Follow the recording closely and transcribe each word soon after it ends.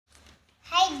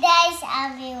guys,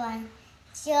 everyone.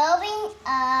 Showing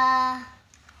a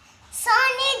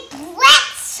Sonic, Black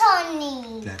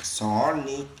Sonic. Black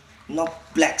Sonic,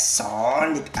 not Black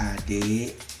Sonic,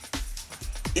 adik.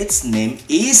 Its name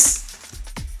is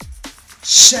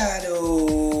Shadow.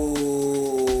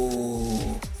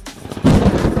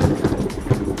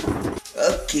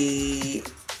 Okay,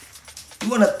 you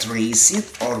wanna trace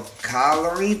it or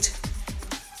color it?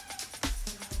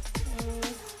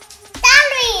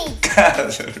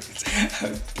 Coloring.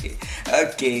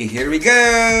 Okay, here we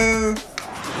go.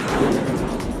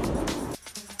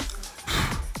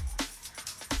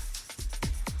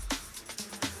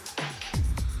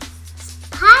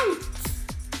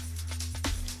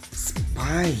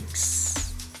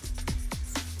 Spikes.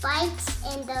 Spikes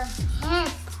in the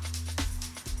head.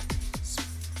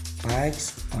 Spikes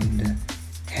on the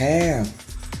head.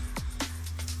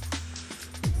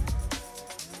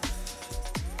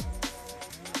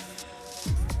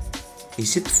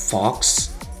 Is it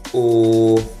fox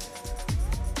or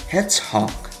hedgehog?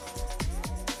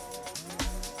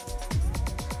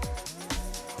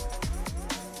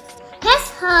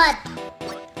 Hedgehog.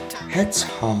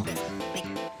 Hedgehog.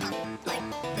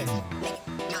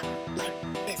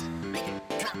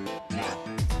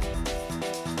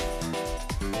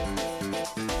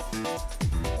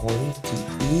 Pointy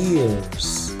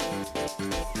ears.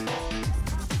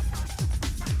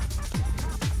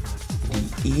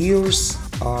 The ears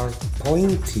are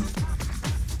pointy.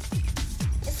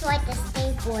 It's like a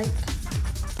skateboard.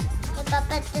 Hey,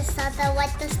 Papa, this other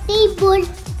like the skateboard.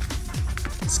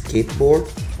 Skateboard.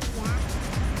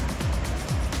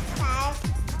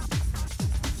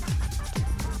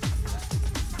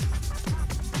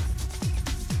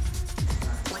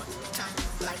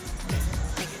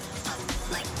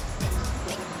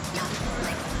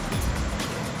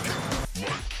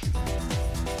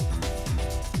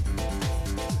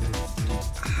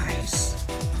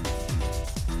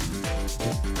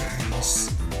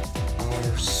 Eyes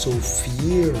are so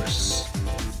fierce.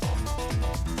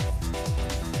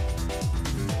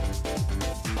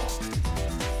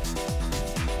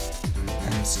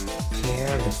 I'm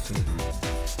scared of it.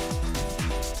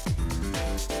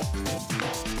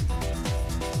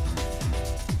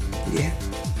 Yeah,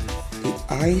 the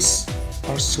eyes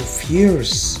are so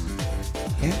fierce.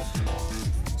 Yeah,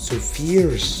 so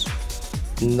fierce,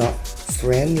 not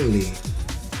friendly.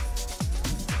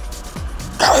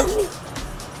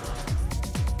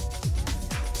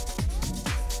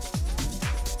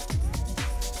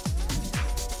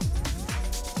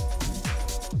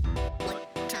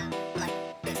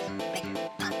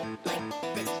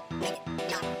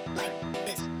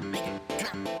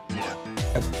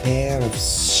 A pair of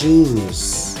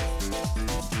shoes.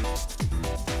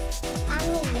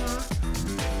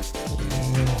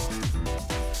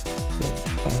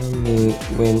 Army,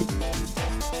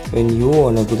 when you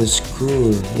wanna go to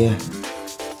school, yeah.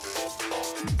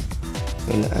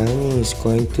 When Army is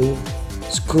going to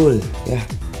school, yeah.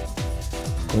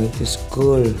 Going to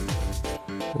school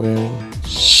wearing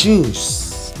shoes.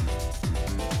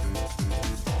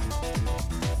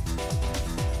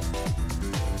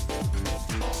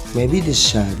 Maybe the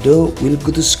shadow will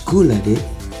go to school, adik.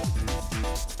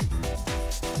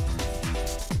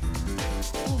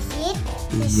 Is it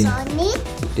the Sonic?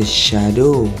 The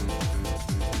shadow.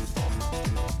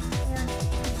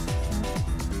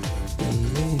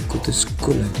 Yeah, go to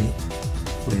school, adik.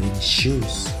 Wearing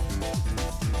shoes.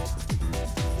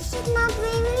 Is it not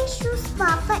wearing shoes,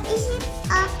 Papa? Is it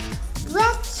a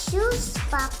black shoes,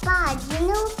 Papa? Do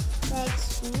you know black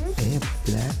shoes? Yeah,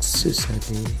 black shoes,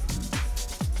 adik.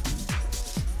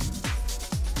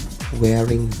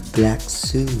 Wearing black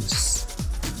shoes.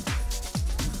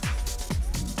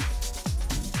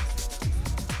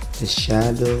 The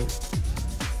shadow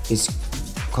is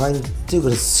going to go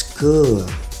to school.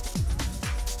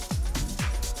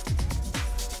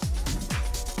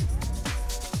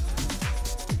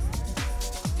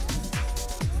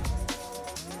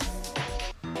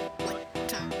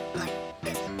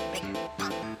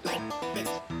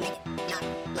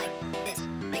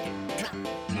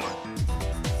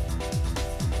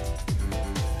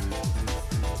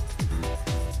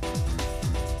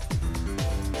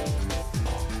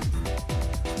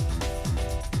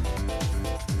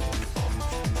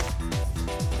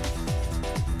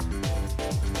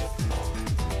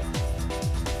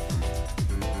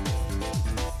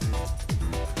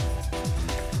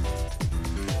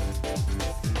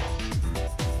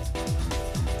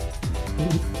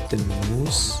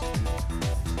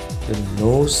 the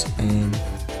nose and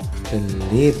the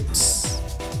lips.